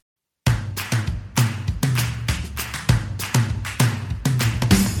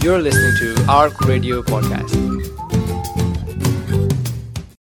You're listening to ARC Radio Podcast.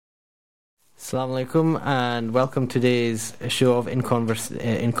 Assalamu alaikum and welcome to today's show of In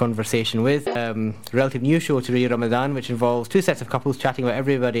Conversation With. Relative new show to Radio Ramadan, which involves two sets of couples chatting about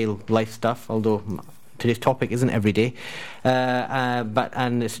everyday life stuff, although today's topic isn't everyday.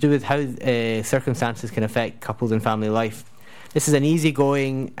 And it's to do with how circumstances can affect couples and family life. This is an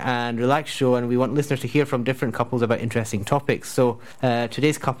easygoing and relaxed show, and we want listeners to hear from different couples about interesting topics. So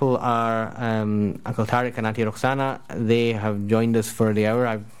today's couple are Uncle Tariq and Auntie Roxana. They have joined us for the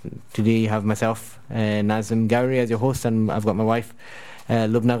hour. Today I have myself, Nazim Gowri, as your host, and I've got my wife,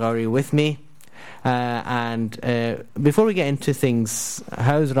 Lubna Gowri, with me. And before we get into things,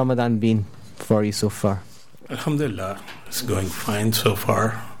 how's Ramadan been for you so far? Alhamdulillah, it's going fine so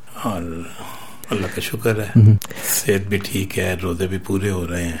far. अल्लाह का शुक्र है सेहत भी ठीक है रोज़े भी पूरे हो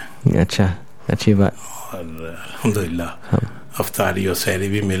रहे हैं अच्छा अच्छी बात और अल्हम्दुलिल्लाह अफ्तारी और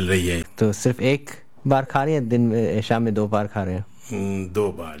सहरी भी मिल रही है तो सिर्फ एक बार खा रहे हैं दिन में शाम में 2 बार खा रहे हैं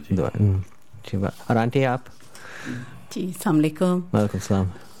 2 बार जी अच्छी बात और आंटी आप जी अस्सलाम वालेकुम वालेकुम सलाम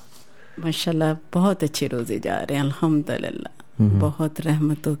माशाल्लाह बहुत अच्छे रोज़े जा रहे हैं अल्हम्दुलिल्लाह बहुत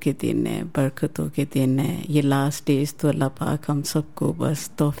रहमतों के दिन है बरकतों के दिन है ये लास्ट डेज तो अल्लाह पाक हम सबको बस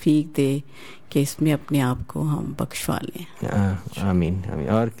तौफीक दे कि इसमें अपने आप को हम बख्शवा लें आमीन आमीन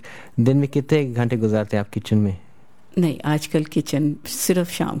और दिन में कितने घंटे गुजारते हैं आप किचन में नहीं आजकल किचन सिर्फ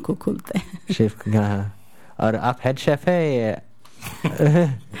शाम को खुलता है शेफ हाँ और आप हेड शेफ है या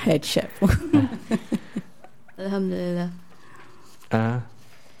हेड शेफ अल्हम्दुलिल्लाह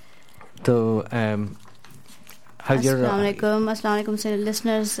तो Assalamualaikum,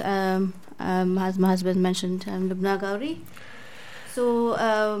 listeners. As my husband mentioned, I'm Lubna Gowri.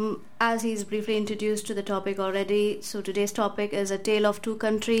 So, as he's briefly introduced to the topic already, so today's topic is a tale of two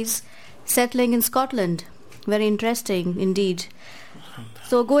countries settling in Scotland. Very interesting indeed.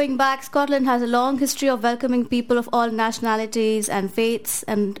 So, going back, Scotland has a long history of welcoming people of all nationalities and faiths,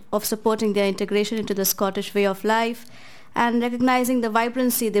 and of supporting their integration into the Scottish way of life, and recognizing the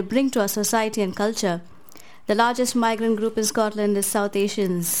vibrancy they bring to our society and culture. The largest migrant group in Scotland is South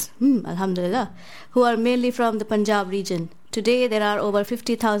Asians, alhamdulillah, who are mainly from the Punjab region. Today, there are over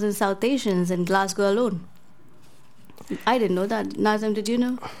 50,000 South Asians in Glasgow alone. I didn't know that. Nazim, did you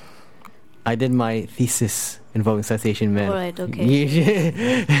know? I did my thesis involving South Asian men. All right, okay.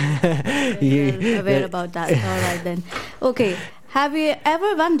 You're aware about that. All right, then. Okay. Have you ever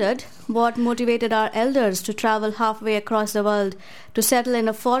wondered what motivated our elders to travel halfway across the world to settle in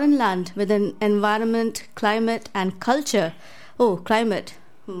a foreign land with an environment, climate, and culture? Oh, climate.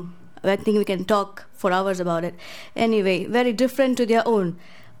 I think we can talk for hours about it. Anyway, very different to their own.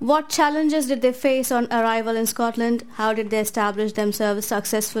 What challenges did they face on arrival in Scotland? How did they establish themselves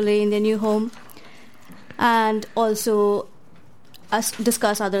successfully in their new home? And also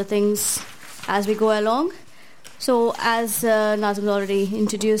discuss other things as we go along. So, as Nazim already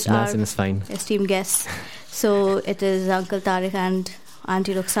introduced Nazim our esteemed guests, so it is Uncle Tariq and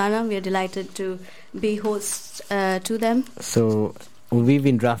Auntie Roxana. We are delighted to be hosts to them. So, we've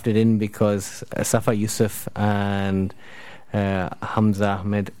been drafted in because Safa Yusuf and Hamza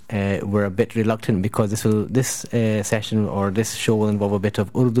Ahmed were a bit reluctant because this session or this show will involve a bit of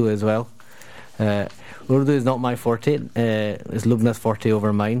Urdu as well. Urdu is not my forte; it's Lubna's forte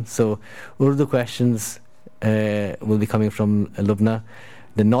over mine. So, Urdu questions will be coming from Lubna.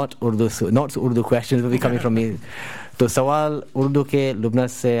 The not Urdu questions will be coming from me. तो सवाल उर्दू के लुबना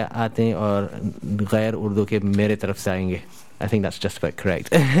से आते हैं और गैर उर्दू के मेरे तरफ से आएंगे. I think that's just about correct.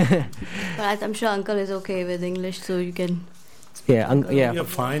 But I'm sure Uncle is okay with English, so you can. Yeah. You're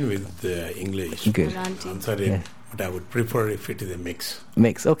fine with English. Good. I'm sorry, but I would prefer if it is a mix.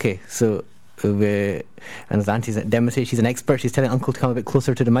 Mix. Okay. So. And as Auntie's demonstrated, she's an expert. She's telling Uncle to come a bit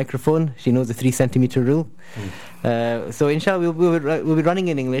closer to the microphone. She knows the 3 centimetre rule. So inshallah we'll be running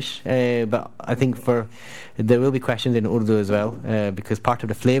in English, but I think there will be questions in Urdu as well, because part of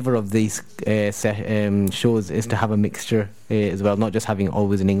the flavour of these shows is to have a mixture as well, not just having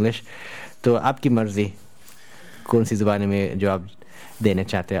always in English. तो आपकी मर्जी कौन सी ज़ुबान में जवाब देना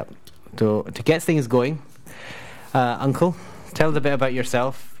चाहते हैं आप? So to get things going, Uncle, tell us a bit about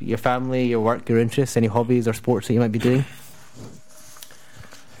yourself, your family, your work, your interests, any hobbies or sports that you might be doing.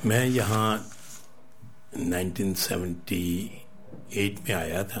 मैं यहाँ 1978 में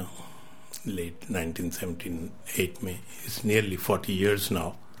आया था, late 1978 में. It's nearly 40 years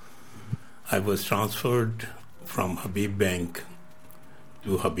now. I was transferred from Habib Bank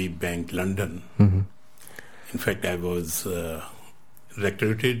to Habib Bank London. In fact, I was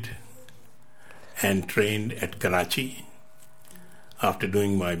recruited and trained at Karachi. After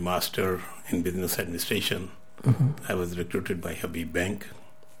doing my master in business administration, I was recruited by Habib Bank.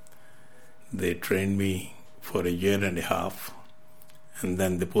 They trained me for a year and a half, and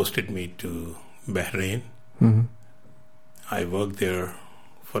then they posted me to Bahrain. Mm-hmm. I worked there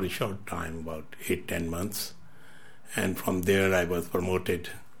for a short time, about 8-10 months, and from there I was promoted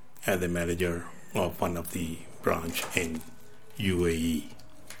as a manager of one of the branch in UAE.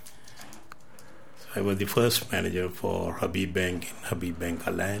 So I was the first manager for Habib Bank in Habib Bank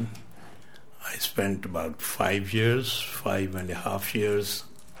Al Ain. I spent about 5.5 years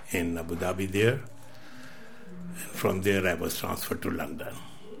in Abu Dhabi there. And from there I was transferred to London.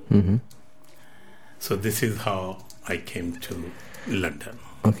 Mm-hmm. So this is how I came to London.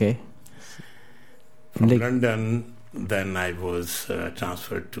 Okay. From London, then I was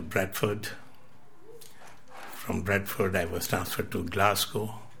transferred to Bradford. From Bradford, I was transferred to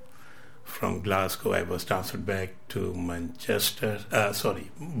Glasgow. From Glasgow, I was transferred back to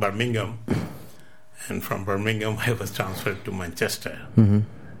Birmingham. And from Birmingham, I was transferred to Manchester. Mm-hmm.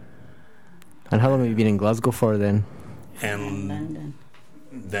 And how long have you been in Glasgow for then? And London.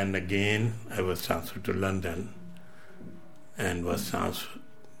 then again, I was transferred to London, and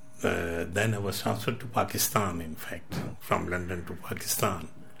then I was transferred to Pakistan, in fact, from London to Pakistan.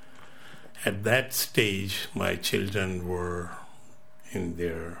 At that stage, my children were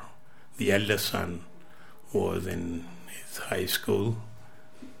the eldest son was in his high school,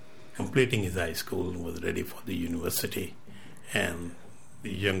 completing his high school, was ready for the university, and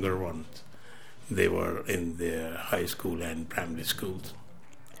the younger ones, they were in their high school and primary schools.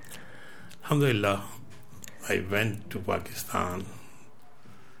 Alhamdulillah, I went to Pakistan.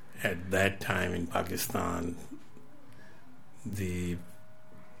 At that time in Pakistan, the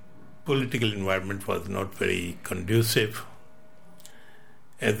political environment was not very conducive.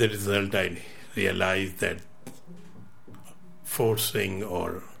 As a result, I realized that forcing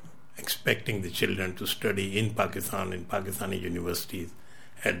or expecting the children to study in Pakistan, in Pakistani universities,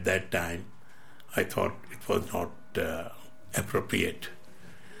 at that time, I thought it was not appropriate.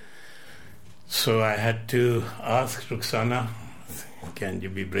 So I had to ask Ruxana, can you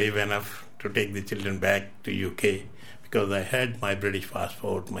be brave enough to take the children back to UK? Because I had my British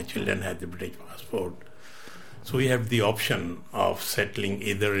passport, my children had the British passport. So we had the option of settling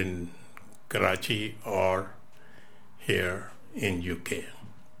either in Karachi or here in UK.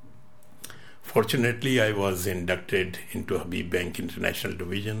 Fortunately, I was inducted into Habib Bank International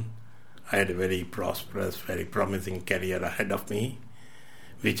Division. I had a very prosperous, very promising career ahead of me,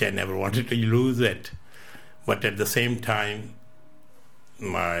 which I never wanted to lose it. But at the same time,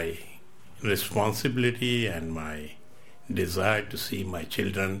 my responsibility and my desire to see my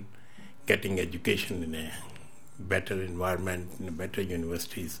children getting education in a better environment, in better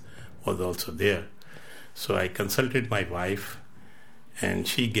universities, was also there. So I consulted my wife, and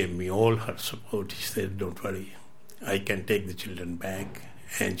she gave me all her support. She said, don't worry, I can take the children back.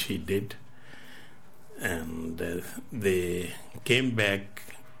 And she did. And they came back,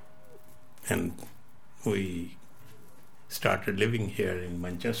 and we started living here in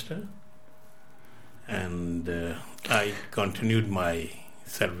Manchester. And I continued my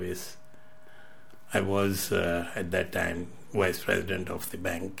service. I was, at that time, vice president of the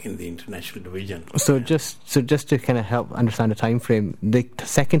bank in the international division. So just to kind of help understand the time frame, the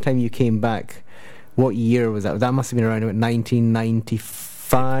second time you came back, what year was that? That must have been around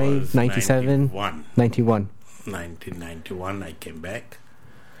 1995, 97? 91. 1991 I came back.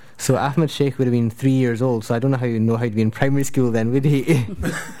 So Ahmed Sheikh would have been 3 years old, so I don't know how he'd be in primary school then, would he?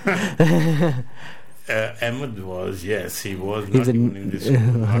 Ahmed was, yes, he was not even in this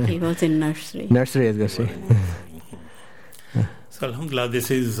school. He was in nursery. Nursery, I was going to say. So alhamdulillah,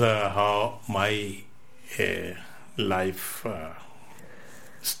 this is how my life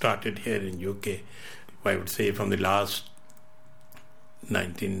started here in UK. I would say from the last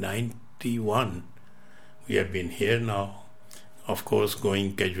 1991, we have been here now, of course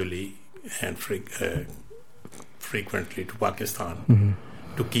going casually and frequently to Pakistan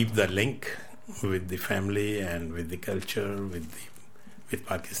to keep the link with the family and with the culture, with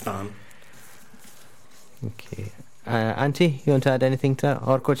Pakistan. Okay. Auntie, you want to add anything to that?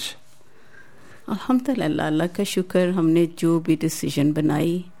 Or kuch? अल्हम्दुलिल्लाह, अल्लाह का शुक्र, हमने जो भी decision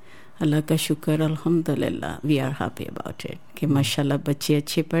बनाई, अल्लाह का शुक्र, अल्हम्दुलिल्लाह, we are happy about it कि माशाल्लाह बच्चे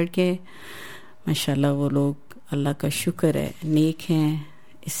अच्छे पढ़ के, माशाल्लाह वो लोग, अल्लाह का शुक्र है, नेक हैं,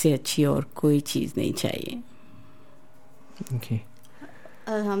 इससे अच्छी और कोई चीज़ नहीं चाहिए. Okay.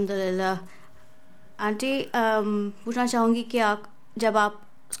 अल्हम्दुलिल्लाह. आंटी, पूछना चाहूँगी कि जब आप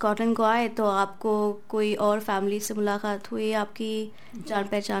स्कॉटलैंड को आए तो आपको कोई और फैमिली से मुलाकात हुई, आपकी जान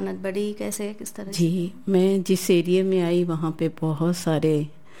पहचान बढ़ी, कैसे, किस तरह? जी, मैं जिस एरिया में आई वहाँ पे बहुत सारे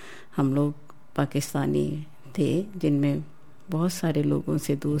हम लोग पाकिस्तानी थे, जिनमें بہت سارے لوگوں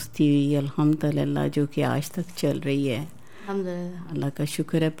سے دوستی ہوئی الحمدللہ جو کہ آج تک چل رہی ہے. الحمدللہ. اللہ کا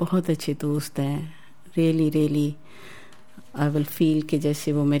شکر ہے, بہت اچھے دوست ہیں. ریئلی آئی ول فیل کہ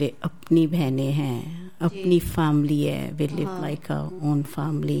جیسے وہ میرے اپنی بہنیں ہیں, اپنی فیملی ہے. وی live like our own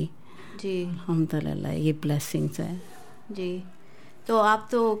family. جی الحمدللہ, یہ بلیسنگس ہیں. جی, تو آپ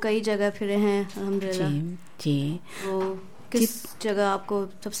تو کئی جگہ پھرے ہیں الحمدللہ. جی تو کس جگہ آپ کو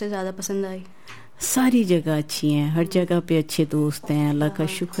سب سے زیادہ پسند آئی؟ ساری جگہ اچھی ہیں, ہر جگہ پہ اچھے دوست ہیں. اللہ کا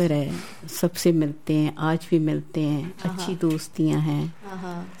شکر ہے, سب سے ملتے ہیں, آج بھی ملتے ہیں. اچھی دوستیاں ہیں,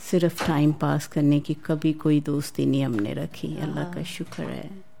 صرف ٹائم پاس کرنے کی کبھی کوئی دوستی نہیں ہم نے رکھی. اللہ کا شکر ہے.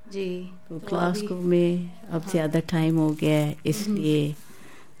 جی, تو گلاسگو میں اب زیادہ ٹائم ہو گیا ہے, اس لیے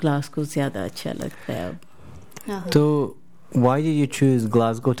گلاسگو زیادہ اچھا لگتا ہے اب. تو why did you choose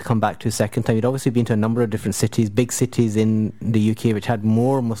Glasgow to come back to a second time? You'd obviously been to a number of different cities, big cities in the UK which had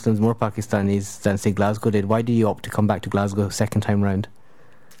more Muslims, more Pakistanis than say Glasgow did. Why did you opt to come back to Glasgow second time round?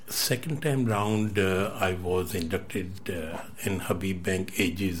 Second time round, I was inducted in Habib Bank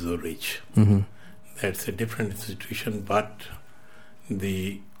AG Zurich. That's a different institution, but the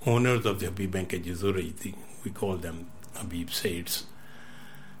owners of the Habib Bank AG Zurich, we call them Habib Saids.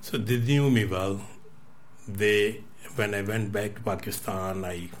 So they knew me well. When I went back to Pakistan,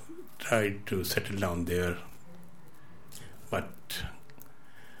 I tried to settle down there. But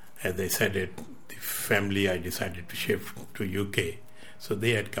as I said it, the family, I decided to shift to UK. So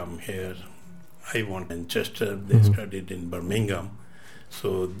they had come here. I went to Manchester. They studied in Birmingham.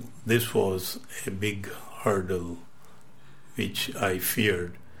 So this was a big hurdle which I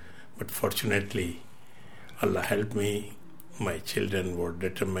feared. But fortunately, Allah helped me. My children were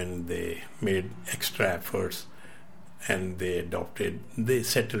determined. They made extra efforts. And they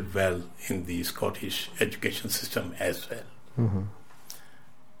settled well in the Scottish education system as well.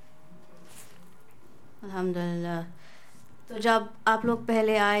 الحمدللہ. تو جب آپ لوگ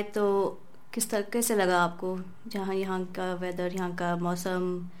پہلے آئے تو کس طرح کیسے لگا آپ کو, جہاں یہاں کا ویدر, یہاں کا موسم,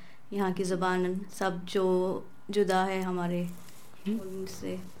 یہاں کی زبان سب جو جدا ہے ہمارے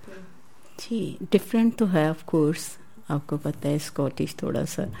سے؟ جی ڈفرینٹ تو ہے آف کورس, آپ کو پتہ ہے اسکاٹش تھوڑا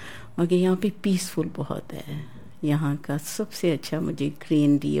سا, مگر یہاں پہ پیسفل بہت ہے. یہاں کا سب سے اچھا مجھے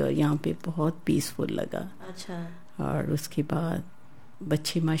گرینری اور یہاں پہ بہت پیسفل لگا. اچھا. اور اس کے بعد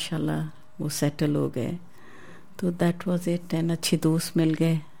بچے ماشاءاللہ وہ سیٹل ہو گئے, تو دیٹ واز اٹ. اینڈ اچھے دوست مل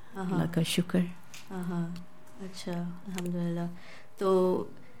گئے, اللہ کا شکر. اچھا الحمدللہ. تو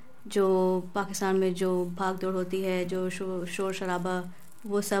جو پاکستان میں جو بھاگ دوڑ ہوتی ہے, جو شور شرابہ,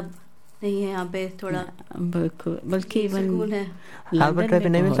 وہ سب نہیں ہے یہاں پہ, تھوڑا بلکہ سکون ہے. البرٹ ڈرائیو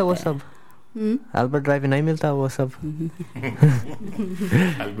نہیں ملتا وہ سب, البرٹ ڈرائیو نہیں ملتا وہ سب.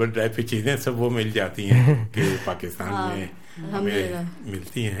 البرٹ ڈرائیو پہ چیزیں سب وہ مل جاتی ہیں کہ پاکستان میں ہمیں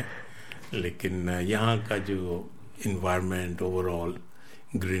ملتی ہیں, لیکن یہاں کا جو environment over all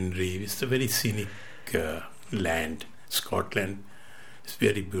greenery, it's a very Sainik land. Scott land it's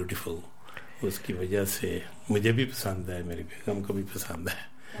very beautiful. اس کی وجہ سے مجھے بھی پسند ہے, میری بیگم کو بھی پسند ہے.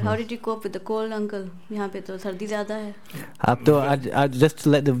 How did you cope with the cold, uncle? یہاں پہ تو سردی زیادہ ہے. آپ تو just to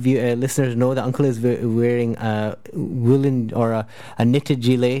let the listeners know that uncle is wearing a woolen or a knitted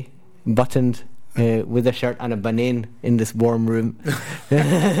gilet buttoned with a shirt and a banane in this warm room.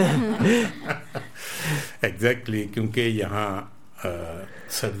 Exactly, کیونکہ یہاں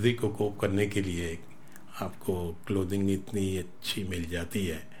سردی کو کوپ کرنے کے لیے آپ کو کلودنگ اتنی اچھی مل جاتی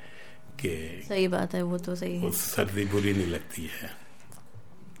ہے کہ صحیح بات ہے, وہ تو صحیح ہے, سردی بری نہیں لگتی ہے.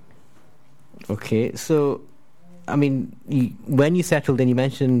 Okay, so I mean, when you settled in, you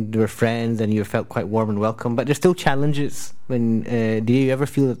mentioned you were friends and you felt quite warm and welcome, but there's still challenges. When do you ever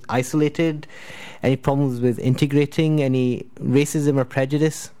feel isolated? Any problems with integrating? Any racism or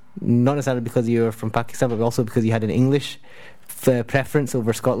prejudice? Not necessarily because you're from Pakistan, but also because you had an English preference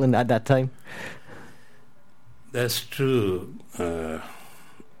over Scotland at that time. That's true.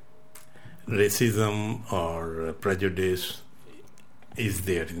 Racism or prejudice is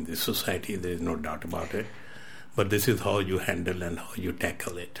there in this society, there is no doubt about it, but this is how you handle and how you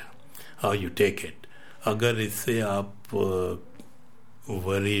tackle it, how you take it. اگر اس سے آپ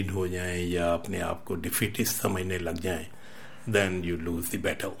ورried ہو جائیں یا اپنے آپ کو defeatist سمجھنے لگ جائیں, then you lose the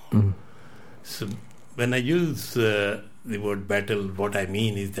battle. So when I use the word battle, what I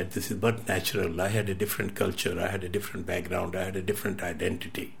mean is that this is but natural. I had a different culture, I had a different background, I had a different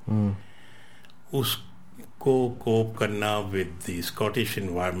identity. اس کو cope کرنا with the Scottish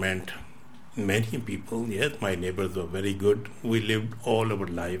environment, many people, yes, my neighbors were very good. We lived all our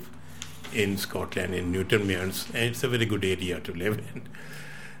life in Scotland, in Newton Mearns, and it's a very good area to live in.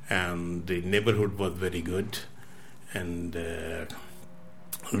 And the neighborhood was very good. And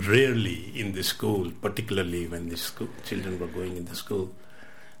rarely in the school, particularly when the children were going in the school,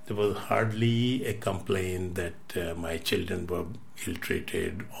 there was hardly a complaint that my children were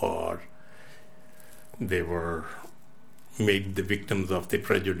ill-treated or they were made the victims of the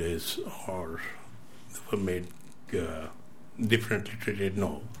prejudice or they were made differently treated.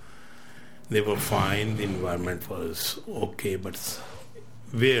 No. They were fine, the environment was okay, but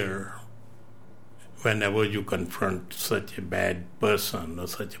whenever you confront such a bad person or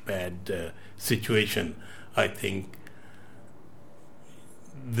such a bad situation, I think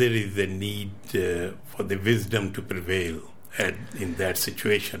there is a need for the wisdom to prevail in that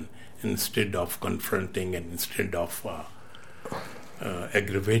situation. Instead of confronting and instead of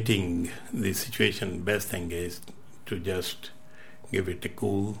aggravating the situation, best thing is to just give it a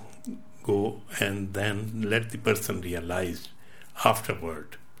cool go and then let the person realize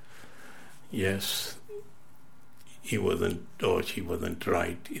afterward, yes, he wasn't or she wasn't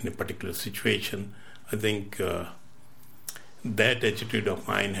right in a particular situation. I think that attitude of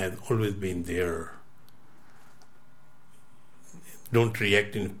mine has always been there. Don't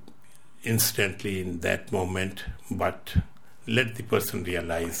react instantly in that moment, but let the person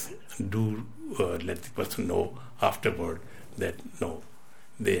realize, let the person know afterward that no,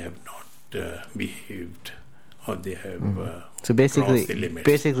 they have not behaved or they have so crossed the limits.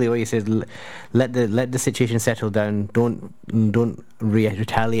 Basically what you said, let the situation settle down. Don't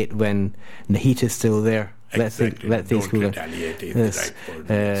retaliate when the heat is still there. Exactly. Let things cool down. Don't retaliate is the right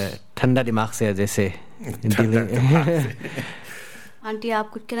word. Thanda dimag se, as they say. Aunty आप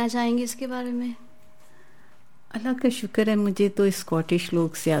कुछ कहना चाहेंगी इसके बारे में? अल्लाह का शुक्र है, मुझे तो स्कॉटिश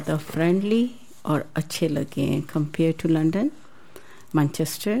लोग ज़्यादा फ्रेंडली और अच्छे लगे हैं कंपेयर टू लंदन,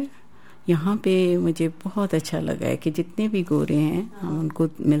 मैनचेस्टर. यहाँ पे मुझे बहुत अच्छा लगा है कि जितने भी गोरे हैं हम उनको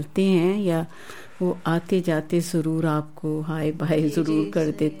मिलते हैं या वो आते जाते ज़रूर आपको हाय बाय ज़रूर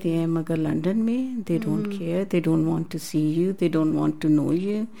कर देते हैं, मगर लंदन में they don't care, they don't want to see you, they don't want to know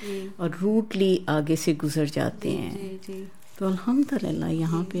you और रूडली आगे से गुजर जाते हैं. तो अल्हम्दुलिल्लाह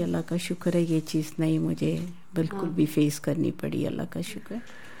यहाँ पे अल्लाह का शुक्र है ये चीज़ नहीं मुझे बिल्कुल भी फेस करनी पड़ी, अल्लाह का शुक्र.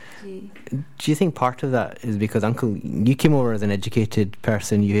 Do you think part of that is because, Uncle, you came over as an educated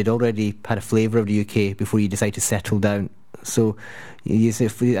person, you had already had a flavour of the UK before you decided to settle down, so you say,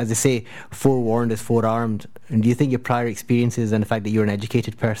 as they say, forewarned is forearmed. And do you think your prior experiences and the fact that you're an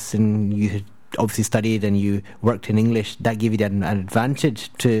educated person, you had obviously studied and you worked in English, that gave you an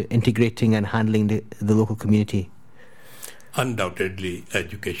advantage to integrating and handling the local community? Undoubtedly,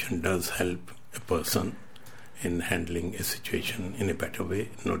 education does help a person in handling a situation in a better way,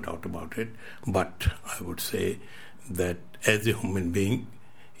 no doubt about it. But I would say that as a human being,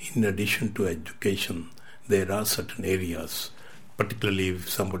 in addition to education, there are certain areas, particularly if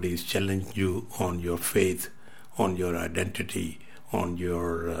somebody is challenging you on your faith, on your identity, on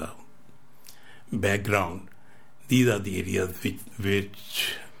your background, these are the areas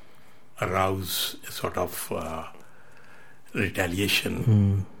which arouse a sort of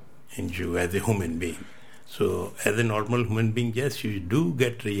retaliation in you as a human being. So as a normal human being, yes, you do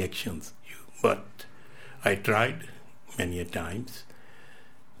get reactions. But I tried many a times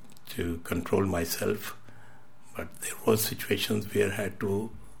to control myself, but there were situations where I had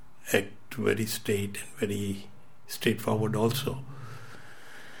to act very straight and very straightforward also,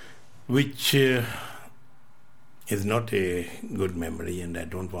 which is not a good memory, and I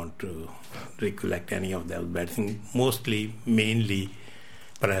don't want to recollect any of those bad things. Mainly,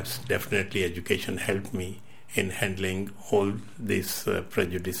 perhaps definitely education helped me in handling all this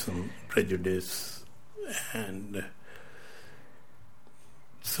prejudice and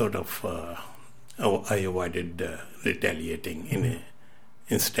sort of I avoided retaliating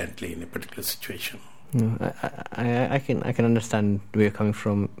instantly in a particular situation. I can understand where you're coming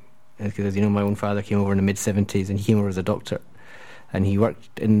from, because as you know, my own father came over in the mid-70s and he came over as a doctor and he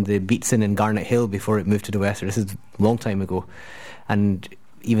worked in the Beatson in Garnet Hill before it moved to the West. This is a long time ago, and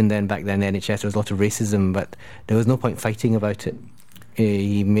even then, back then, in the NHS there was a lot of racism, but there was no point fighting about it.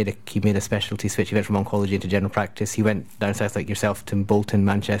 He made a specialty switch. He went from oncology into general practice. He went down south like yourself to Bolton,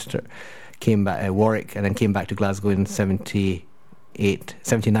 Manchester, came back Warwick, and then came back to Glasgow in 79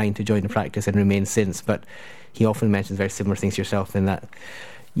 to join the practice and remained since. But he often mentions very similar things to yourself in that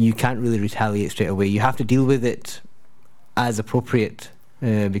you can't really retaliate straight away. You have to deal with it as appropriate,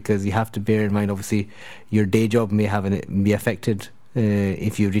 because you have to bear in mind, obviously, your day job may be affected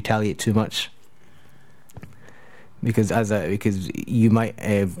if you retaliate too much, because you might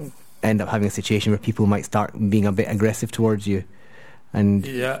end up having a situation where people might start being a bit aggressive towards you, And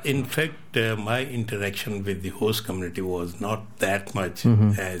yeah, in fact, my interaction with the host community was not that much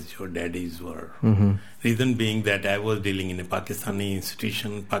as your daddies were. Reason being that I was dealing in a Pakistani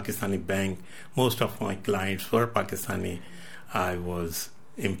institution, Pakistani bank. Most of my clients were Pakistani. I was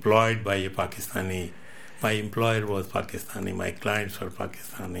employed by a Pakistani. My employer was Pakistani. My clients were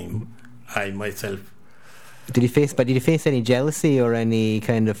Pakistani. I myself. Did you face any jealousy or any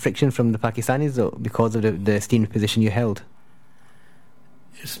kind of friction from the Pakistanis though, because of the esteemed position you held?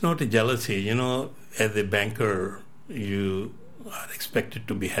 It's not a jealousy. You know, as a banker, you are expected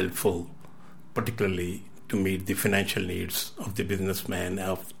to be helpful, particularly to meet the financial needs of the businessman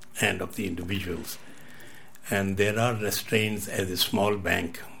and of the individuals. And there are restraints as a small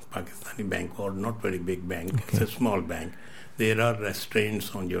bank, Pakistani bank, or not very big bank, It's a small bank. There are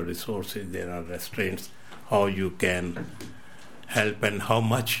restraints on your resources. There are restraints how you can help and how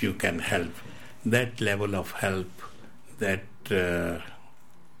much you can help. That level of help that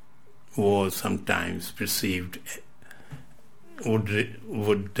was sometimes perceived would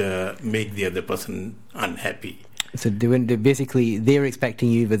make the other person unhappy. So they were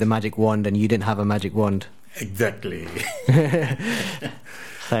expecting you with a magic wand and you didn't have a magic wand. Exactly.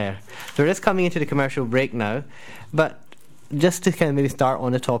 Fair. So we're just coming into the commercial break now, but just to kind of maybe start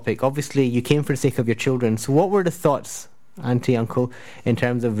on the topic, obviously you came for the sake of your children. So what were the thoughts, Auntie, Uncle, in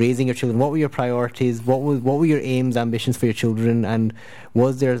terms of raising your children? What were your priorities? What were your aims, ambitions for your children? And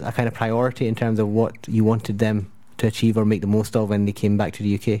was there a kind of priority in terms of what you wanted them to achieve or make the most of when they came back to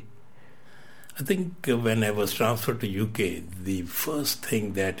the UK? I think when I was transferred to UK, the first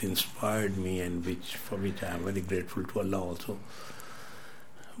thing that inspired me and for which I am very grateful to Allah also,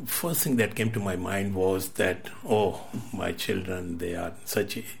 first thing that came to my mind was that, my children, they are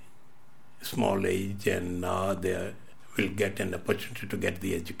such a small age and now they will get an opportunity to get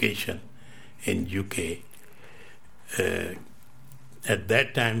the education in UK. At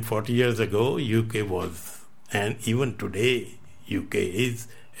that time, 40 years ago, UK was, and even today, UK is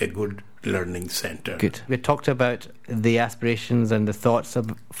a good learning center. Good. We talked about the aspirations and the thoughts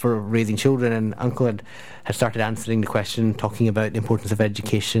for raising children, and Uncle had started answering the question, talking about the importance of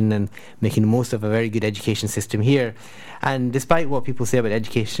education and making the most of a very good education system here. And despite what people say about the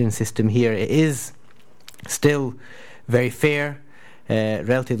education system here, it is still very fair,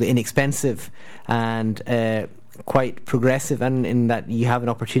 relatively inexpensive, and quite progressive, and in that you have an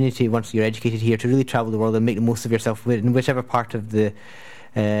opportunity once you're educated here to really travel the world and make the most of yourself in whichever part of the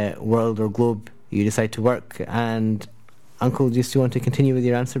world or globe you decide to work. And Uncle, do you still want to continue with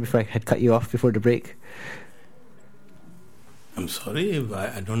your answer before I had cut you off before the break? I'm sorry,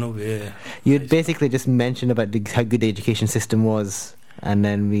 I don't know where... You had basically just mentioned about how good the education system was, and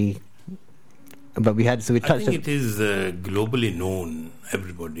then we touched... I think it is globally known,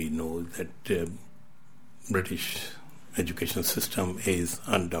 everybody knows that British education system is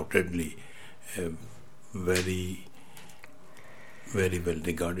undoubtedly very, very well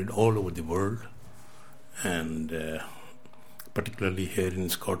regarded all over the world, and particularly here in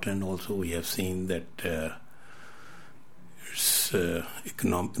Scotland also we have seen that there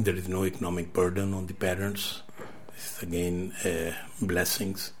is no economic burden on the parents. This is again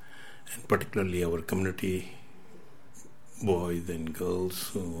blessings, and particularly our community boys and girls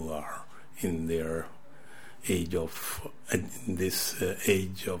who are in their age of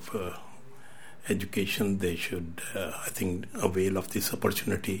education, they should, I think, avail of this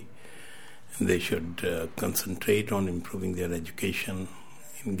opportunity. They should concentrate on improving their education,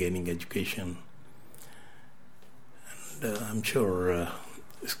 in gaining education. And I'm sure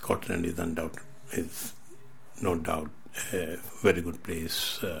Scotland is no doubt a very good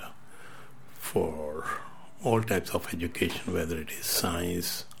place for all types of education, whether it is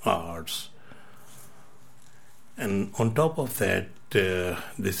science, arts. And on top of that,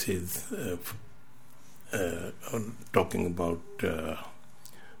 this is talking about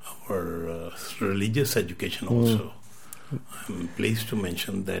our religious education also. I'm pleased to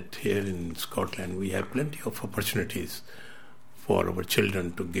mention that here in Scotland we have plenty of opportunities for our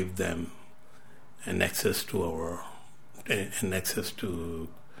children to give them an access to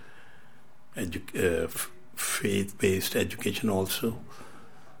faith-based education also.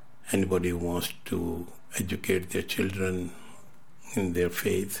 Anybody who wants to educate their children in their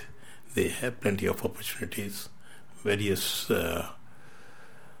faith, they have plenty of opportunities. Various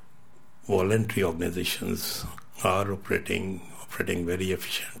voluntary organizations are operating very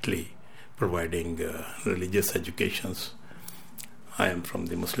efficiently, providing religious educations. I am from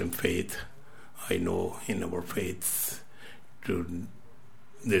the Muslim faith. I know in our faiths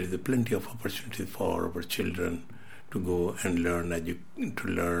there is plenty of opportunities for our children to go and learn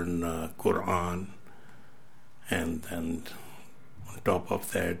Quran, and On top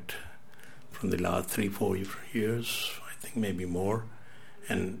of that, from the last 3-4 years, I think maybe more,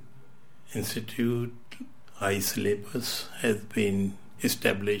 an institute, high syllabus, has been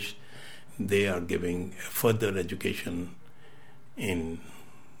established. They are giving further education in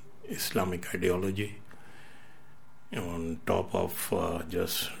Islamic ideology, on top of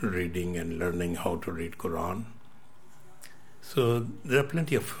just reading and learning how to read Quran. So there are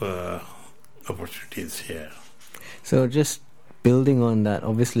plenty of opportunities here. So just building on that,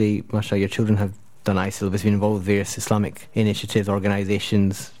 obviously, mashallah, your children have done iSyllabus, been involved with various Islamic initiatives,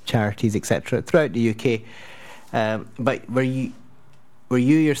 organisations, charities, etc. throughout the UK. But were you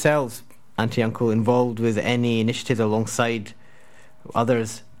yourselves, Auntie, Uncle, involved with any initiatives alongside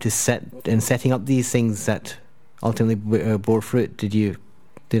others setting up these things that ultimately bore fruit? Did you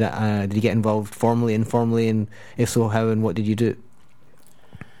get involved formally, informally, and if so, how and what did you do?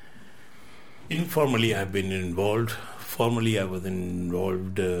 Informally, I've been involved. Formally, I was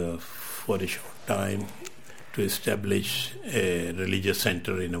involved for a short time to establish a religious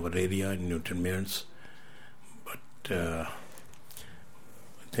center in our area in Newton Mearns. But I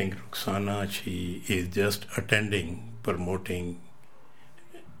think Ruxana, she is just attending, promoting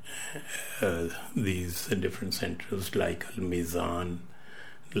these different centers like Al-Mizan,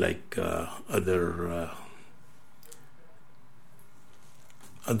 like other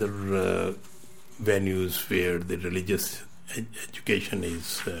venues where the religious education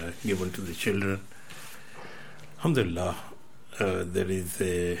is given to the children. Alhamdulillah, there is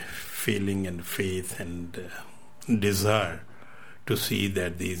a feeling and faith and desire to see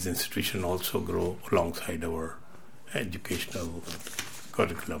that these institutions also grow alongside our educational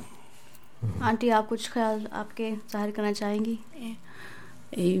curriculum. Aunty, आप कुछ ख्याल आपके ज़ाहिर करना चाहेंगी?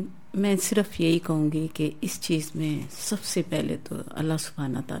 मैं सिर्फ यही कहूँगी कि इस चीज़ में सबसे पहले तो अल्लाह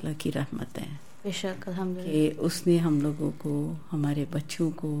सुब्हाना ताला की रहमत है, बेशक, अल्हम्दुलिल्लाह, कि उसने हम लोगों को, हमारे बच्चों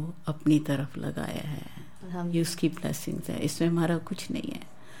को अपनी तरफ लगाया है। ये उसकी ब्लेसिंग्स है, इसमें हमारा कुछ नहीं है।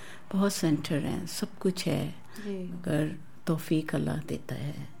 बहुत सेंटर हैं, सब कुछ है, मगर तौफीक अल्लाह देता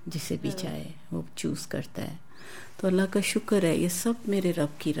है, जिसे भी चाहे वो चूज़ करता है। तो अल्लाह का शुक्र है, ये सब मेरे रब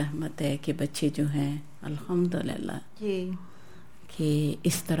की रहमत है कि बच्चे जो हैं अल्हम्दुलिल्लाह कि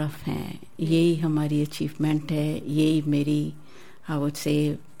इस तरफ हैं। यही हमारी अचीवमेंट है, यही मेरी I would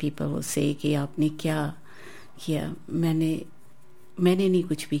say people will say कि आपने क्या किया। मैंने नहीं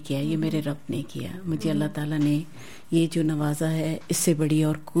कुछ भी किया, ये मेरे रब ने किया। मुझे अल्लाह ताला ने ये जो नवाजा है, इससे बड़ी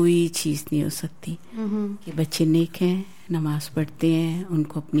और कोई चीज़ नहीं हो सकती कि बच्चे नेक हैं, नमाज पढ़ते हैं,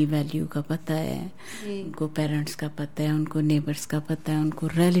 उनको अपनी वैल्यू का पता है, उनको पेरेंट्स का पता है, उनको नेबर्स का पता है, उनको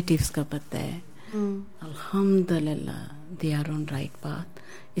रिलेटिव्स का पता है। अल्हम्दुलिल्लाह, they are on right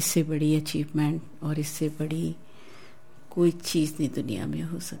path. इससे बड़ी अचीवमेंट और इससे बड़ी कोई चीज़ नहीं दुनिया में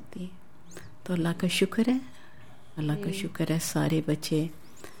हो सकती। तो अल्लाह का शुक्र है, अल्लाह का शुक्र है। सारे बच्चे,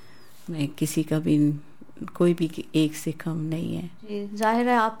 मैं किसी का भी, कोई भी एक से कम नहीं है। जाहिर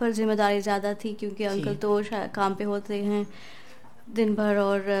है आप पर जिम्मेदारी ज़्यादा थी, क्योंकि अंकल तो काम पे होते हैं दिन भर,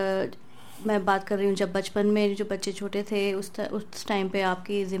 और मैं बात कर रही हूँ जब बचपन में जो बच्चे छोटे थे उस टाइम पे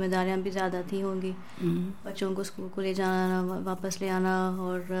आपकी जिम्मेदारियाँ भी ज़्यादा थी होंगी। बच्चों को स्कूल को ले जाना, वापस ले आना,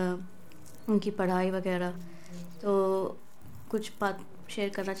 और उनकी पढ़ाई वगैरह। तो कुछ बात शेयर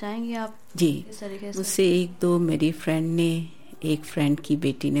करना चाहेंगी आप? जी, इस तरीके से मुझसे एक फ्रेंड की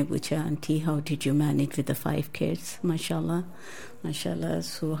बेटी ने पूछा, aunty how did you manage with the 5 kids? माशाल्लाह माशाल्लाह,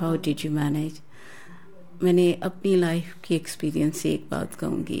 so how did you manage? मैंने अपनी लाइफ की एक्सपीरियंस से एक बात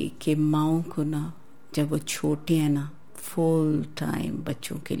कहूँगी कि माँओं को ना, जब वो छोटे हैं ना, फुल टाइम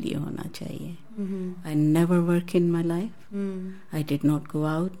बच्चों के लिए होना चाहिए। I never work in my life, I did not go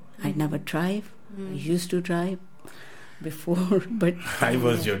out, I never drive, I used to drive before, but I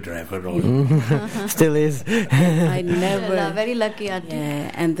was your driver. Still is. I never. Very lucky, auntie.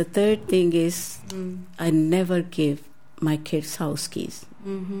 Yeah, and the third thing is, I never give my kids house keys.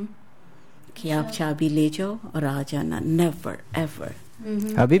 कि आप चाबी ले जाओ और आ जाना, never ever.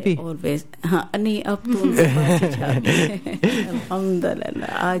 अभी भी? Always. हाँ, नहीं, अब तो उनके पास चाबी है, अल्हम्दुलिल्लाह।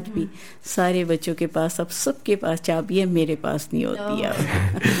 आज भी सारे बच्चों के पास, अब सबके पास चाबी है, मेरे पास नहीं होती है।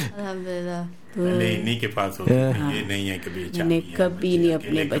 अल्हम्दुलिल्लाह। इन्हीं के पास होती है, ये नहीं है कभी मैंने कभी नहीं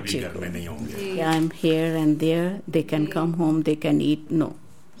अपने बच्चे को में नहीं होंगे। I am here and there, they can come home, they can eat, no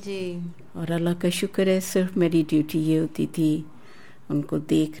जी। और अल्लाह का शुक्र है, सिर्फ मेरी ड्यूटी ये होती थी उनको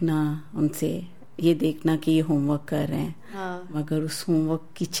देखना, उनसे ये देखना कि ये होमवर्क कर रहे हैं, मगर उस होमवर्क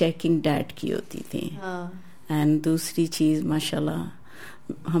की चेकिंग डैड की होती थी। एंड दूसरी चीज़,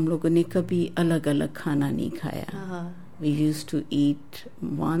 माशाल्लाह हम लोगों ने कभी अलग अलग खाना नहीं खाया। We used to eat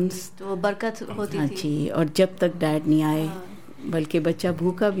once. तो बरकत होती थी। जी, और जब तक डैड नहीं आए بلکہ بچہ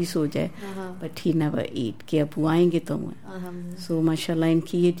بھوکا بھی سو جائے بٹ ہی نیور ایٹ کہ ابو آئیں گے تو سو ماشاء اللہ ان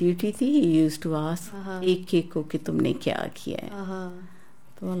کی یہ ڈیوٹی تھی. ہی یوز ٹو آسک ایک ایک کو کہ تم نے کیا کیا ہے,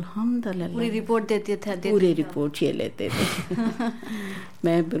 تو الحمدللہ پوری رپورٹ دیتے تھے, پوری رپورٹ یہ لیتے تھے.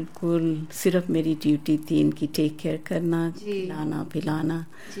 میں بالکل صرف میری ڈیوٹی تھی ان کی ٹیک کیئر کرنا, کھلانا پلانا,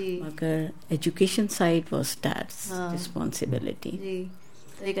 مگر education side was deeds responsibility.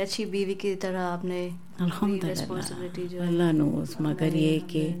 ایک اچھی بیوی کی طرح آپ نے الحمدللہ اللہ نوز. مگر یہ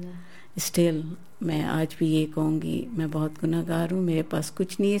کہ اسٹل میں آج بھی یہ کہوں گی میں بہت گناہ گار ہوں, میرے پاس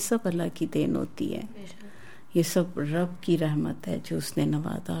کچھ نہیں, یہ سب اللہ کی دین ہوتی ہے, یہ سب رب کی رحمت ہے جو اس نے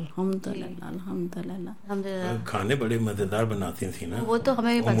نوازا. الحمدللہ الحمدللہ. کھانے بڑے مزیدار بناتی تھی نا, وہ تو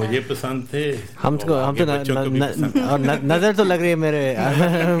ہمیں مجھے پسند تھے, ہم تو نظر تو لگ رہی ہے میرے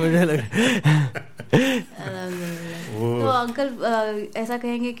مجھے لگ تو انکل ایسا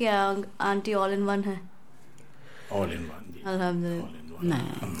کہیں گے کہ آنٹی آل ان ون ہے؟ آل ان ون,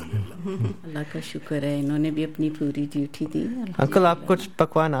 الحمدللہ. اللہ کا شکر ہے انہوں نے بھی اپنی پوری ڈیوٹی دی. انکل آپ کچھ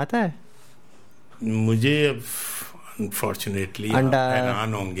پکوان آتا ہے؟ مجھے انفارچونیٹلی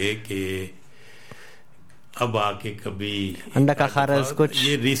حیران ہوں گے کہ اب آ کے کبھی انڈا کا خارج کچھ,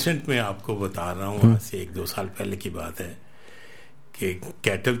 یہ ریسنٹ میں آپ کو بتا رہا ہوں, آج سے 1-2 سال پہلے کی بات ہے کہ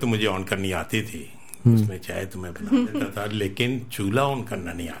کیٹل تو مجھے آن کرنی آتی تھی, اس میں چائے تو میں بنا دیتا تھا, لیکن چولہا آن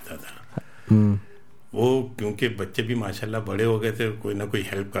کرنا نہیں آتا تھا. وہ کیونکہ بچے بھی ماشاءاللہ بڑے ہو گئے تھے, کوئی نہ کوئی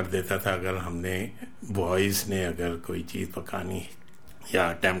ہیلپ کر دیتا تھا. اگر ہم نے بوائز نے اگر کوئی چیز پکانی یا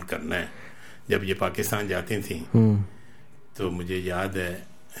اٹیمپٹ کرنا ہے, جب یہ پاکستان جاتی تھیں تو مجھے یاد ہے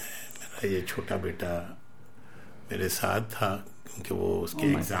میرا یہ چھوٹا بیٹا میرے ساتھ تھا, کیونکہ وہ اس کے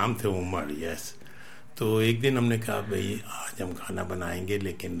ایگزام تھے عمر. یس, تو ایک دن ہم نے کہا بھائی آج ہم کھانا بنائیں گے,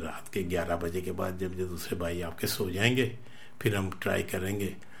 لیکن رات کے 11 بجے کے بعد جب دوسرے بھائی آپ کے سو جائیں گے پھر ہم ٹرائی کریں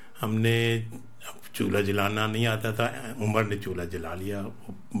گے. ہم نے اب چولہا جلانا نہیں آتا تھا, عمر نے چولہا جلا لیا,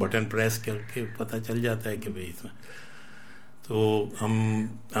 بٹن پریس کر کے پتہ چل جاتا ہے کہ بھائی اس میں. تو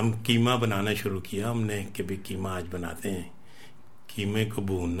ہم قیمہ بنانا شروع کیا ہم نے کہ بھی قیمہ آج بناتے ہیں. قیمے کو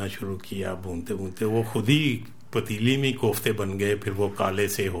بھوننا شروع کیا, بھونتے بھونتے وہ خود ہی پتیلی میں کوفتے بن گئے, پھر وہ کالے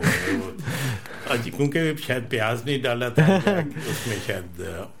سے ہو گئے کیونکہ شاید پیاز نہیں ڈالا تھا اس میں, شاید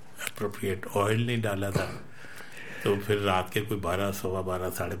اپروپریٹ آئل نہیں ڈالا تھا. تو پھر رات کے کوئی 12,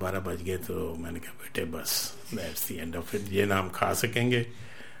 12:15, 12:30 بج گئے. تو میں نے کہا بیٹے بس that's the end of it, یہ نہ ہم کھا سکیں گے,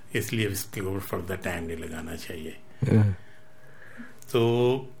 اس لیے اس کے اوپر فردر ٹائم نہیں لگانا چاہیے. تو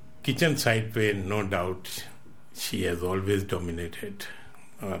کچن سائڈ پہ no doubt she has always dominated.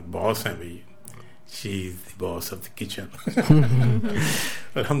 اور باس ہیں بھائی, شی از دی باس آف دی کچن.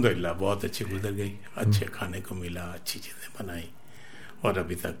 الحمدللہ بہت اچھی گزر گئی, اچھے کھانے کو ملا, اچھی چیزیں بنائی, اور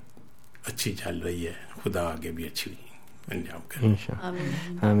ابھی تک اچھی چل رہی ہے. خدا آگے بھی اچھی انجام کرے.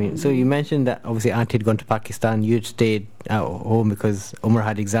 I mean, so you mentioned that obviously Auntie had gone to Pakistan, you'd stayed at home because Umar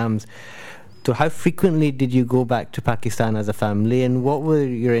had exams. So how frequently did you go back to Pakistan as a family, and what were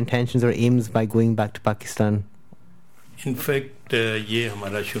your intentions or aims by going back to Pakistan? In fact, یہ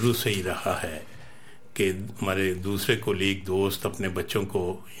ہمارا شروع سے ہی رہا ہے کہ ہمارے دوسرے colleague دوست اپنے بچوں کو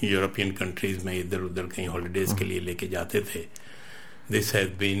یورپین کنٹریز میں ادھر ادھر کہیں ہالیڈیز کے لیے لے کے جاتے تھے. This has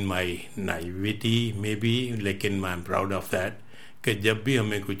been my naivety maybe, لیکن I am proud of that کہ جب بھی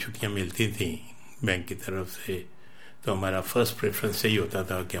ہمیں کوئی چھٹیاں ملتی تھیں بینک کی طرف سے تو ہمارا فرسٹ پریفرنس یہی ہوتا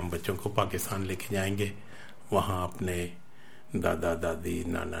تھا کہ ہم بچوں کو پاکستان لے کے جائیں گے. وہاں اپنے دادا دادی,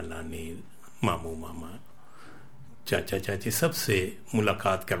 نانا نانی, ماموں ماما, چاچا چاچی سب سے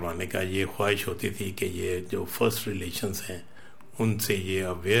ملاقات کروانے کا یہ خواہش ہوتی تھی کہ یہ جو فرسٹ ریلیشنز ہیں ان سے یہ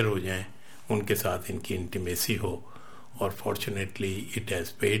اویئر ہو جائیں, ان کے ساتھ ان کی انٹیمیسی ہو. اور فارچونیٹلی اٹ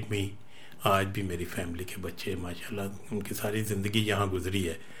ہیز پیڈ می. آج بھی میری فیملی کے بچے ماشاءاللہ ان کی ساری زندگی یہاں گزری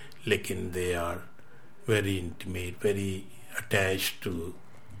ہے, لیکن they are very intimate, very attached to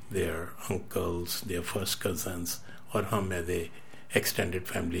their uncles, their first cousins, اور ہم as a extended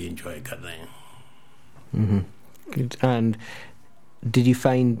family enjoy کر رہے ہیں. And did you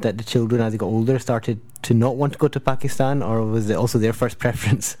find that the children as they got older started to not want to go to Pakistan, or was it also their first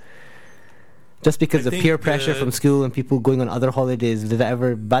preference? Just because of peer pressure from school and people going on other holidays, did that ever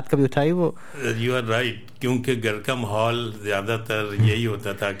بات کبھی اٹھائی وہ؟ You are right, کیونکہ گھر کا ماحول زیادہ تر یہی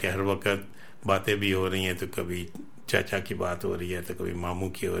ہوتا تھا کہ ہر وقت باتیں بھی ہو رہی ہیں, تو کبھی چاچا کی بات ہو رہی ہے, تو کبھی ماموں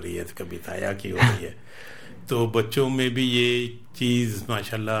کی ہو رہی ہے, تو کبھی تایا کی ہو رہی ہے. تو بچوں میں بھی یہ چیز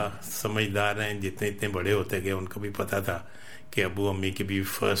ماشاءاللہ سمجھدار ہیں, جتنے اتنے بڑے ہوتے گئے ان کو بھی پتہ تھا کہ ابو امی کی بھی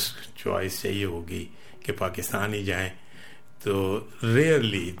فرسٹ چوائس یہی ہوگی کہ پاکستان ہی جائیں. تو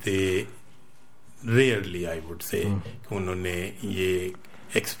ریئرلی آئی وڈ سے کہ انہوں نے یہ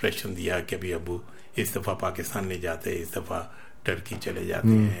ایکسپریشن دیا کہ ابھی ابو اس دفعہ پاکستان نہیں جاتے, اس دفعہ ٹرکی چلے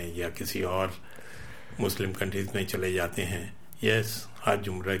جاتے ہیں, یا کسی اور مسلم کنٹریز میں چلے جاتے ہیں, यस हज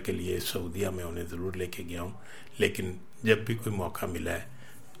उम्र के लिए सऊदीया में उन्हें ज़रूर लेके गया हूँ, लेकिन जब भी कोई मौका मिला है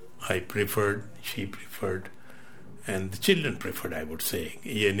आई preferred, she preferred and the children preferred, I would say.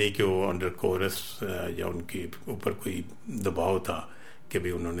 ये नहीं कि वो अंडर कोरस या उनके ऊपर कोई दबाव था कि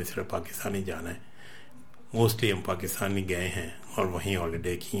भी उन्होंने सिर्फ पाकिस्तानी जाना है. मोस्टली हम पाकिस्तानी गए हैं और वहीं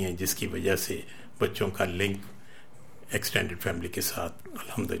हॉलीडे की हैं, जिसकी वजह से बच्चों का लिंक एक्सटेंडेड फैमिली के साथ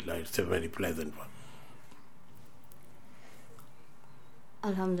अल्हम्दुलिल्लाह it's a very pleasant one.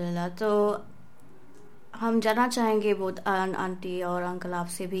 अल्हम्दुलिल्लाह. तो हम जानना चाहेंगे बहुत आंटी और अंकल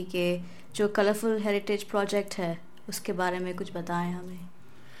आपसे भी कि जो कलरफुल हेरिटेज प्रोजेक्ट है उसके बारे में कुछ बताएं हमें.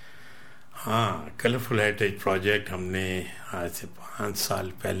 हाँ, कलरफुल हेरिटेज प्रोजेक्ट हमने आज से 5 साल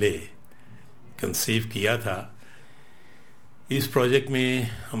पहले कंसीव किया था. इस प्रोजेक्ट में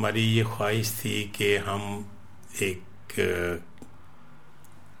हमारी ये ख्वाहिश थी कि हम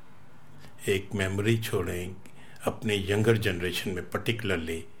एक मेमोरी छोड़ें अपने यंगर जनरेशन में.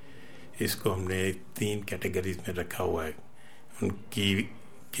 पर्टिकुलरली इसको हमने 3 कैटेगरीज में रखा हुआ है उनकी,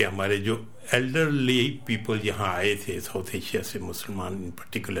 कि हमारे जो एल्डरली पीपल यहाँ आए थे साउथ एशिया से, मुसलमान इन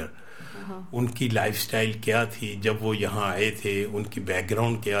पर्टिकुलर, उनकी लाइफस्टाइल क्या थी जब वो यहाँ आए थे, उनकी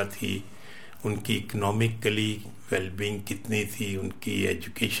बैकग्राउंड क्या थी, उनकी इकोनॉमिकली वेलबींग कितनी थी, उनकी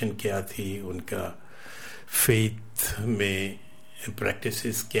एजुकेशन क्या थी, उनका फेथ में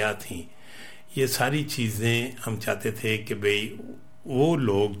प्रैक्टिसेस क्या थी. ये सारी चीज़ें हम चाहते थे कि भाई वो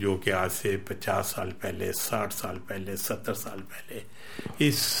लोग जो कि आज से 50 साल पहले, 60 साल पहले, 70 साल पहले,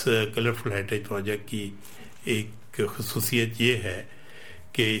 इस कलरफुल हेरिटेज प्रोजेक्ट की एक खुसूसियत ये है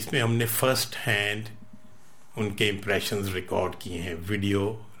कि इसमें हमने फर्स्ट हैंड उनके इम्प्रेशंस रिकॉर्ड किए हैं, वीडियो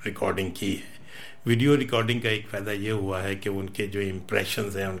रिकॉर्डिंग की है. वीडियो रिकॉर्डिंग का एक फ़ायदा ये हुआ है कि उनके जो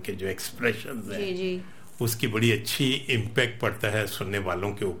इम्प्रेशंस हैं, उनके जो एक्सप्रेशंस हैं, उसकी बड़ी अच्छी इम्पैक्ट पड़ता है सुनने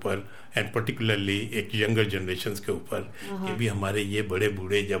वालों के ऊपर, एंड पर्टिकुलरली एक यंगर जनरेशन्स के ऊपर. कि भी हमारे ये बड़े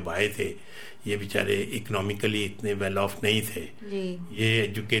बूढ़े जब आए थे, ये बेचारे इकोनॉमिकली इतने वेल ऑफ नहीं थे, ये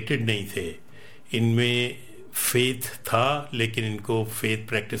एजुकेटेड नहीं थे, इनमें फेथ था लेकिन इनको फेथ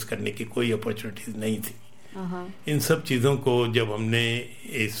प्रैक्टिस करने की कोई अपॉर्चुनिटीज नहीं थी. इन सब चीज़ों को जब हमने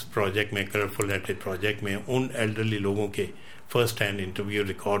इस प्रोजेक्ट में, कलरफुल हेरिटेज प्रोजेक्ट में, उन एल्डरली लोगों के फर्स्ट हैंड इंटरव्यू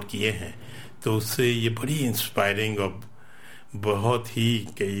रिकॉर्ड किए हैं, तो उससे ये बड़ी इंस्पायरिंग और बहुत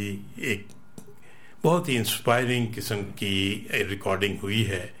ही इंस्पायरिंग किस्म की रिकॉर्डिंग हुई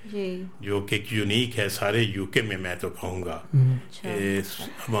है, जो कि यूनिक है सारे यूके में. मैं तो कहूँगा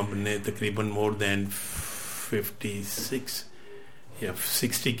हमने तकरीबन मोर देन 56 या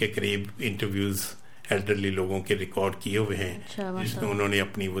 60 के करीब इंटरव्यूज़ एल्डरली लोगों के रिकॉर्ड किए हुए हैं, जिसमें उन्होंने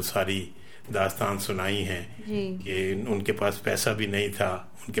अपनी वो सारी दास्तान सुनाई हैं कि उनके पास पैसा भी नहीं था,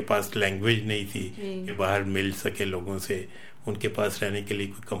 उनके पास लैंग्वेज नहीं थी कि बाहर मिल सके लोगों से, उनके पास रहने के लिए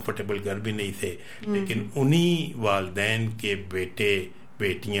कोई कंफर्टेबल घर भी नहीं थे, लेकिन उन्हीं वालदैन के बेटे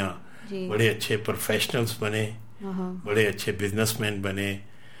बेटियां बड़े अच्छे प्रोफेशनल्स बने, बड़े अच्छे बिजनेसमैन बने,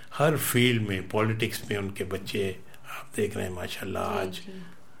 हर फील्ड में, पॉलिटिक्स में उनके बच्चे आप देख रहे हैं माशाल्लाह आज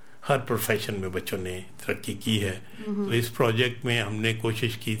हर प्रोफेशन में बच्चों ने तरक्की की है. तो इस प्रोजेक्ट में हमने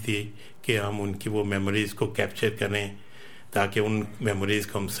कोशिश की थी कि हम उनकी वो मेमोरीज़ को कैप्चर करें ताकि उन मेमोरीज़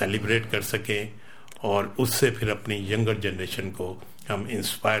को हम सेलिब्रेट कर सकें और उससे फिर अपनी यंगर जनरेशन को हम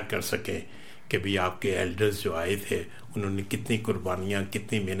इंस्पायर कर सकें कि भी आपके एल्डर्स जो आए थे उन्होंने कितनी कुर्बानियाँ,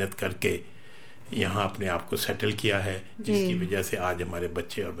 कितनी मेहनत करके यहाँ अपने आप को सेटल किया है, जिसकी वजह से आज हमारे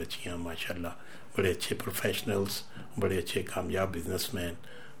बच्चे और बच्चियाँ माशाल्लाह बड़े अच्छे प्रोफेशनल्स, बड़े अच्छे कामयाब बिजनेसमैन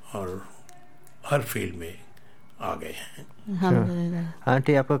और हर फील्ड में आ गए हैं.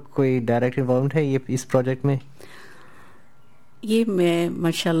 आंटी आपका कोई डायरेक्ट इन्वॉल्वमेंट है ये इस प्रोजेक्ट में? ये मैं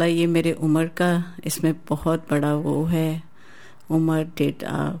माशाल्लाह ये मेरे उमर का इसमें बहुत बड़ा वो है. उमर डिड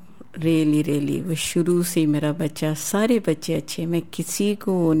रियली वो शुरू से मेरा बच्चा, सारे बच्चे अच्छे, मैं किसी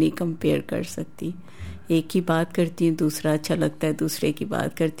को वो नहीं कंपेयर कर सकती. एक की बात करती हूँ दूसरा अच्छा लगता है, दूसरे की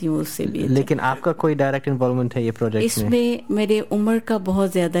बात करती हूँ उससे भी. लेकिन आपका कोई डायरेक्ट इन्वॉल्वमेंट है ये प्रोजेक्ट इसमें? मेरे उमर का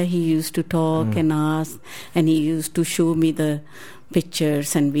बहुत ज़्यादा ही used to talk and ask and he used to show me the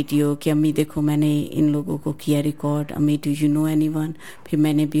pictures and video कि अम्मी देखो मैंने इन लोगों को किया रिकॉर्ड, अम्मी डू यू नो एनीवन. फिर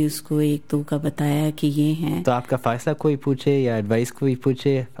मैंने भी उसको एक दो का बताया कि ये हैं. तो आपका फैसला कोई पूछे या एडवाइस कोई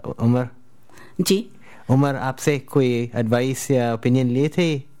पूछे? उमर जी, उमर आपसे कोई एडवाइस या ओपिनियन लिए थे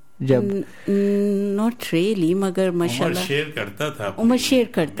जब? नॉट रियली, मगर माशाल्लाह उमर शेयर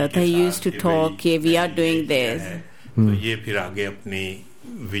करता था. ही यूज्ड टू टॉक कि वी आर डूइंग दिस. तो ये फिर आगे अपनी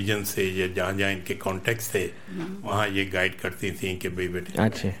विजन से या जहाँ जहाँ इनके कॉन्टेक्ट थे वहाँ ये गाइड करती थी कि भाई बेटे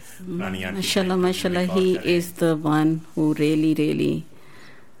अच्छे माशाल्लाह he is the one who really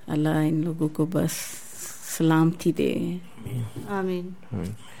अल्लाह इन लोगों को बस सलामती दे. आमीन.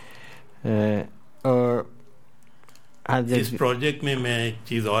 और इस प्रोजेक्ट में मैं एक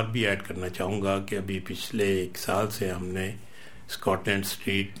चीज़ और भी ऐड करना चाहूँगा कि अभी पिछले 1 साल से हमने स्कॉटलैंड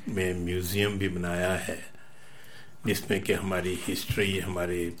स्ट्रीट में म्यूज़ियम भी बनाया है, जिसमें कि हमारी हिस्ट्री,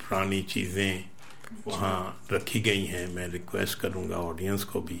 हमारी पुरानी चीज़ें वहाँ रखी गई हैं. मैं रिक्वेस्ट करूँगा ऑडियंस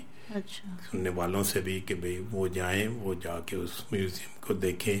को भी, सुनने वालों से भी, कि भाई वो जाएं, वो जाके उस म्यूज़ियम को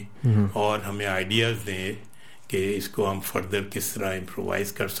देखें और हमें आइडियाज़ दें कि इसको हम फर्दर किस तरह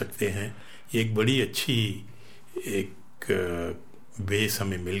इम्प्रोवाइज़ कर सकते हैं. ये एक बड़ी अच्छी एक बेस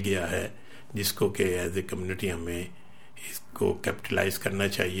हमें मिल गया है, जिसको कि एज ए कम्युनिटी हमें इसको कैपिटलाइज करना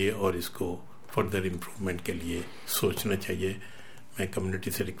चाहिए और इसको फर्दर इम्प्रूवमेंट के लिए सोचना चाहिए. मैं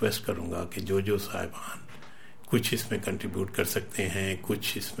कम्युनिटी से रिक्वेस्ट करूँगा कि जो साहिबान कुछ इसमें कंट्रीब्यूट कर सकते हैं,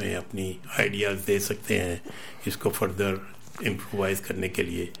 कुछ इसमें अपनी आइडियाज़ दे सकते हैं, इसको फर्दर इम्प्रोवाइज करने के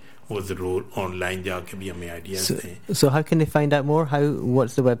लिए वो ज़रूर ऑनलाइन जाके भी हमें आइडियाज़ दें. So how can they find out more?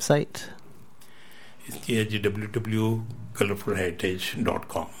 What's the website? It's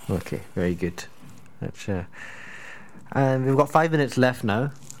www.colourfulheritage.com. Okay, very good. That's, and we've got 5 minutes left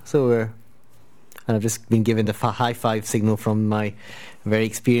now, and I've just been given the high five signal from my very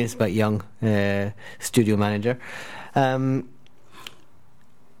experienced but young studio manager.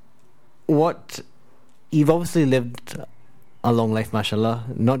 You've obviously lived a long life, mashallah,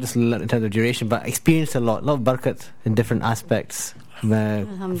 not just in terms of duration, but experienced a lot of barakat in different aspects.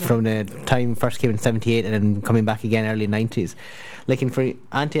 From the time first came in 78 and then coming back again early 90s. Like for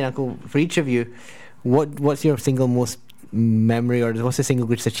Auntie and Uncle, for each of you, what's your single most memory, or what's the single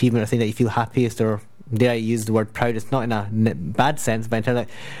greatest achievement or thing that you feel happiest, or dare I use the word proudest, not in a bad sense, but in terms of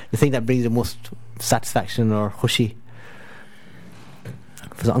the thing that brings the most satisfaction or khushi?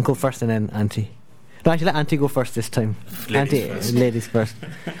 So Uncle first and then Auntie. No, actually let Auntie go first this time. Ladies first.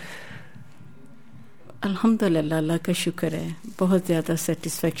 अल्हम्दुलिल्लाह, अल्लाह का शुक्र है, बहुत ज़्यादा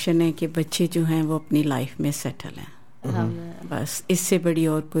satisfaction है कि बच्चे जो हैं वो अपनी लाइफ में सेटल हैं. बस इससे बड़ी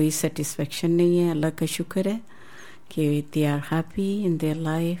और कोई सेटिस्फेक्शन नहीं है. अल्लाह का शुक्र है कि they are happy in their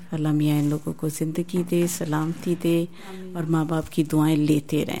life. अल्लाह मियाँ इन लोगों को ज़िंदगी दे, सलामती दे और माँ बाप की दुआएं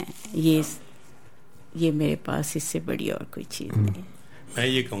लेते रहें. ये मेरे पास इससे बड़ी और कोई चीज़ नहीं है. मैं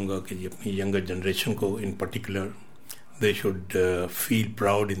ये कहूँगा कि अपनी यंगर जनरेशन को इन particular, they should feel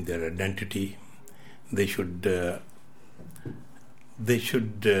proud in their identity. They should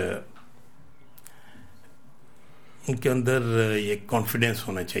उनके अंदर ये कॉन्फिडेंस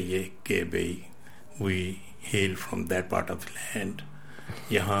होना चाहिए कि भाई we hail from that part of the land.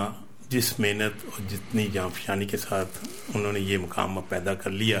 यहाँ जिस मेहनत और जितनी जांफशानी के साथ उन्होंने ये मुकाम पैदा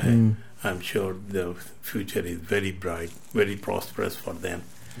कर लिया है, I'm sure the future is very bright, very prosperous for them.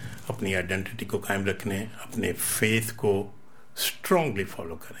 अपनी आइडेंटिटी को कायम रखने, अपने फेथ को स्ट्रांगली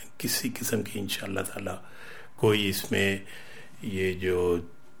फॉलो करें. किसी किस्म की इंशाअल्लाह ताला कोई इसमें ये जो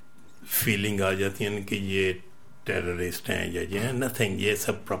फीलिंग आ जाती है कि ये टेररिस्ट हैं या ये हैं, नथिंग. ये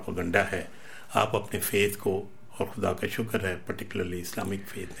सब प्रोपेगेंडा है. आप अपने फेथ को, और खुदा का शुक्र है पर्टिकुलरली इस्लामिक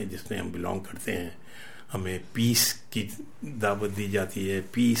फेथ में जिसमें हम बिलोंग करते हैं, हमें पीस की दावत दी जाती है,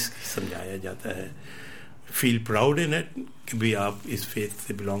 पीस समझाया जाता है. फील प्राउड इन इट कि भी आप इस फेथ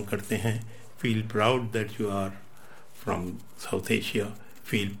से बिलोंग करते हैं. Feel proud that you are from south Asia.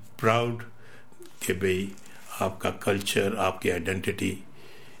 Feel proud कि भाई आपका कल्चर, आपकी आइडेंटिटी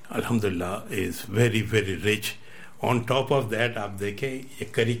अल्हम्दुलिल्लाह is very very rich. On top of that आप देखें ये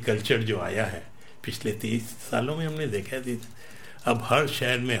करी कल्चर जो आया है पिछले 30 सालों में, हमने देखा है अब हर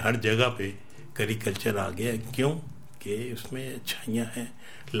शहर में, हर जगह पे करी कल्चर आ गया. क्यों? कि उसमें अच्छाइयाँ हैं.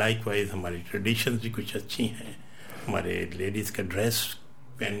 लाइक वाइज हमारी ट्रेडिशंस भी कुछ अच्छी हैं. हमारे लेडीज़ का ड्रेस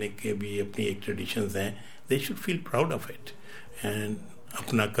पहनने के भी अपनी एक ट्रेडिशंस हैं. They should feel proud of it. And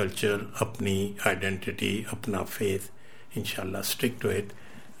अपना कल्चर, अपनी आइडेंटिटी, अपना फेथ, इंशाल्लाह stick to it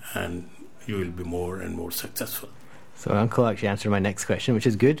and you will be more and more successful. So Uncle actually answered my next question, which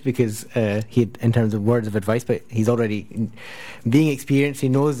is good because he, in terms of words of advice, but he's already being experienced. He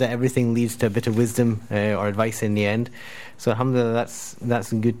knows that everything leads to a bit of wisdom or advice in the end. So alhamdulillah,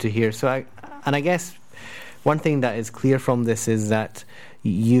 that's good to hear. So I guess one thing that is clear from this is that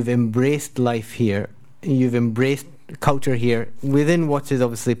you've embraced life here. You've embraced culture here within what is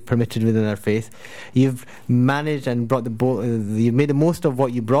obviously permitted within our faith. You've managed and brought you made the most of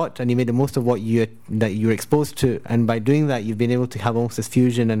what you brought, and you made the most of what that you were exposed to, and by doing that you've been able to have almost this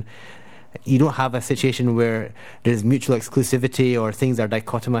fusion, and you don't have a situation where there's mutual exclusivity or things are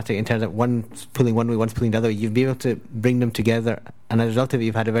dichotomatic in terms of one's pulling one way, one's pulling the other. You've been able to bring them together, and as a result of it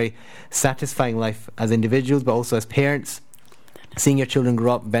you've had a very satisfying life as individuals but also as parents, seeing your children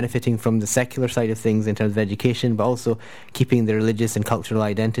grow up benefiting from the secular side of things in terms of education, but also keeping their religious and cultural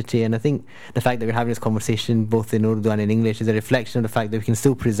identity. And I think the fact that we're having this conversation both in Urdu and in English is a reflection of the fact that we can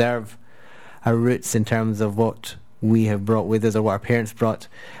still preserve our roots in terms of what we have brought with us or what our parents brought,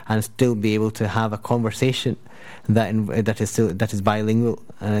 and still be able to have a conversation that is bilingual.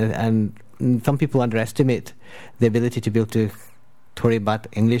 And some people underestimate the ability to be able to thodi baat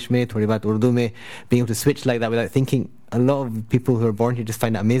English mein, thodi baat Urdu mein, being able to switch like that without thinking. A lot of people who are born here just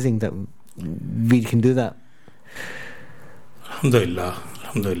find it amazing that we can do that.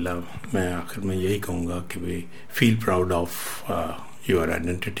 Alhamdulillah, میں آخر میں یہی کہوں گا کہ we feel proud of your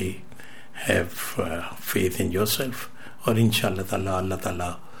identity, have faith in yourself, اور انشاءاللہ تعالیٰ اللہ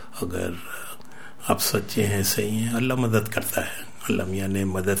تعالیٰ اگر آپ سچے ہیں صحیح ہیں اللہ مدد کرتا ہے. اللہ میاں نے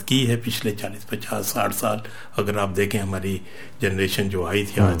مدد کی ہے پچھلے 40 50 60 سال. اگر آپ دیکھیں ہماری جنریشن جو آئی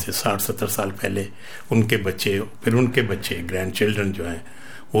تھی آج سے 60 70 سال پہلے, ان کے بچے پھر ان کے بچے گرینڈ چلڈرن جو ہیں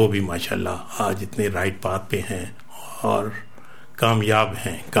وہ بھی ماشاءاللہ آج اتنے رائٹ پاتھ پہ ہیں اور کامیاب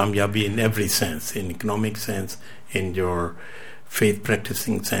ہیں. کامیابی in every sense, in economic sense, in your faith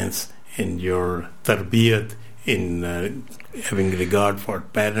practicing sense, in your tarbiyat, in having regard for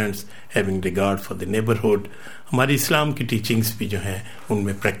parents, having regard for the neighborhood. ہماری اسلام کی ٹیچنگز بھی جو ہیں ان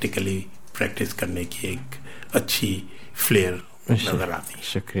میں پریکٹیکلی پریکٹس کرنے کی ایک اچھی فلیئر نظر آتی ہے.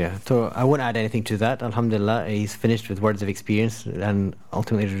 شکریہ. So I won't add anything to that. Alhamdulillah, he's finished with words of experience and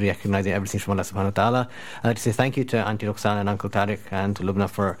ultimately recognizing everything from Allah subhanahu wa ta'ala. I'd like to say thank you to Auntie Roxana and Uncle Tariq and to Lubna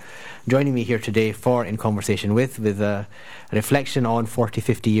for joining me here today for In Conversation with a reflection on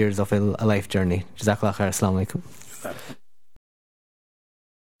 40-50 years of a life journey. Jazakallah khair. Assalamu alaikum.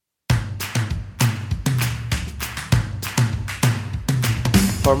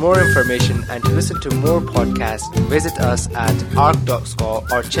 For more information and to listen to more podcasts, visit us at arc.score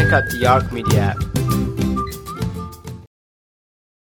or check out the Arc Media app.